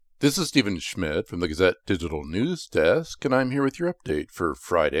This is Stephen Schmidt from the Gazette Digital News Desk, and I'm here with your update for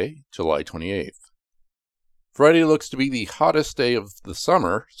Friday, July 28th. Friday looks to be the hottest day of the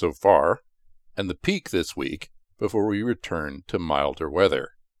summer so far, and the peak this week before we return to milder weather.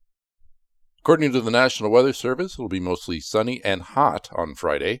 According to the National Weather Service, it will be mostly sunny and hot on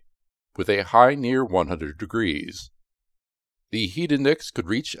Friday, with a high near 100 degrees. The heat index could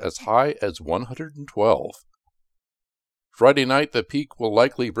reach as high as 112. Friday night, the peak will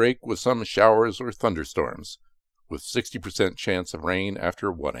likely break with some showers or thunderstorms, with 60% chance of rain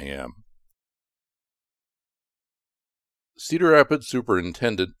after 1 a.m. Cedar Rapids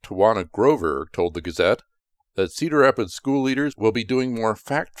Superintendent Tawana Grover told the Gazette that Cedar Rapids school leaders will be doing more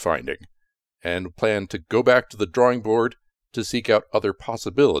fact-finding and plan to go back to the drawing board to seek out other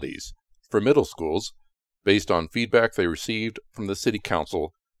possibilities for middle schools based on feedback they received from the City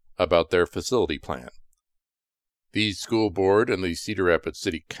Council about their facility plan. The school board and the Cedar Rapids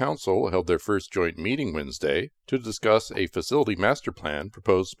City Council held their first joint meeting Wednesday to discuss a facility master plan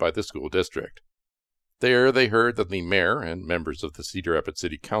proposed by the school district. There, they heard that the mayor and members of the Cedar Rapids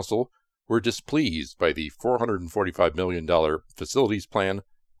City Council were displeased by the $445 million facilities plan,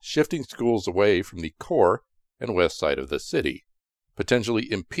 shifting schools away from the core and west side of the city,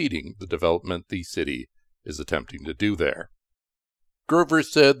 potentially impeding the development the city is attempting to do there. Grover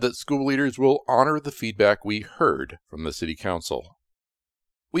said that school leaders will honor the feedback we heard from the City Council.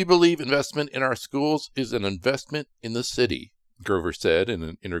 "We believe investment in our schools is an investment in the city," Grover said in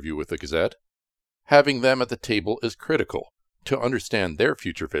an interview with the Gazette. "Having them at the table is critical to understand their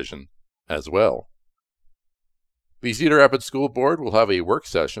future vision as well." The Cedar Rapids School Board will have a work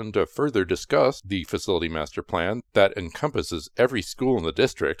session to further discuss the facility master plan that encompasses every school in the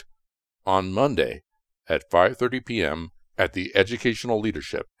district on Monday at 5:30 p.m. at the Educational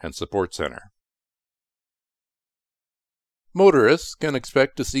Leadership and Support Center. Motorists can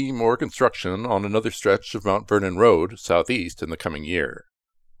expect to see more construction on another stretch of Mount Vernon Road southeast in the coming year.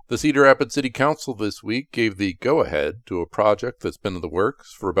 The Cedar Rapids City Council this week gave the go-ahead to a project that's been in the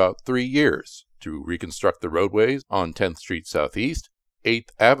works for about 3 years to reconstruct the roadways on 10th Street Southeast, 8th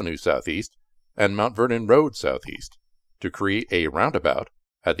Avenue Southeast, and Mount Vernon Road Southeast to create a roundabout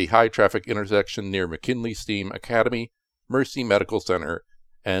at the high-traffic intersection near McKinley STEAM Academy, Mercy Medical Center,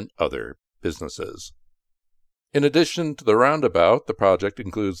 and other businesses. In addition to the roundabout, the project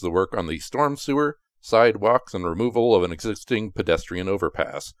includes the work on the storm sewer, sidewalks, and removal of an existing pedestrian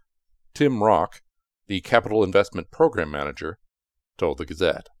overpass. Tim Mroch, the Capital Investment Program Manager, told the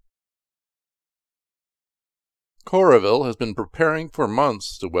Gazette. Coralville has been preparing for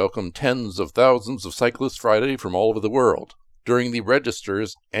months to welcome tens of thousands of cyclists Friday from all over the world during the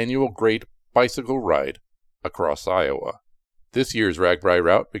Register's annual Great Bicycle Ride across Iowa. This year's RAGBRAI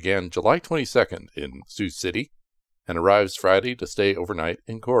route began July 22nd in Sioux City and arrives Friday to stay overnight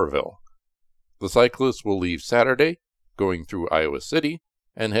in Coralville. The cyclists will leave Saturday, going through Iowa City,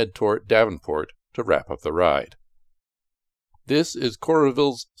 and head toward Davenport to wrap up the ride. This is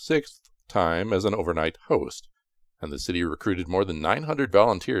Coralville's 6th time as an overnight host, and the city recruited more than 900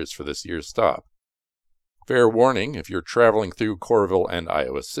 volunteers for this year's stop. Fair warning, if you're traveling through Coralville and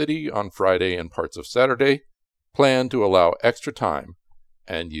Iowa City on Friday and parts of Saturday, plan to allow extra time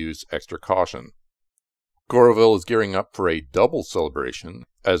and use extra caution. Coralville is gearing up for a double celebration,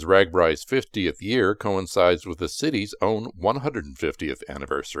 as RAGBRAI's 50th year coincides with the city's own 150th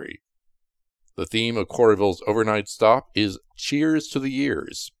anniversary. The theme of Coralville's overnight stop is Cheers to the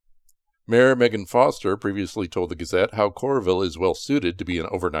Years. Mayor Meghann Foster previously told the Gazette how Coralville is well suited to be an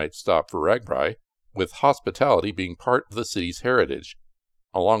overnight stop for RAGBRAI, with hospitality being part of the city's heritage,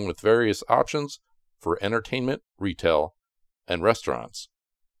 along with various options for entertainment, retail, and restaurants.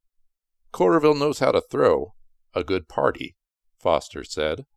 Coralville knows how to throw a good party, Foster said.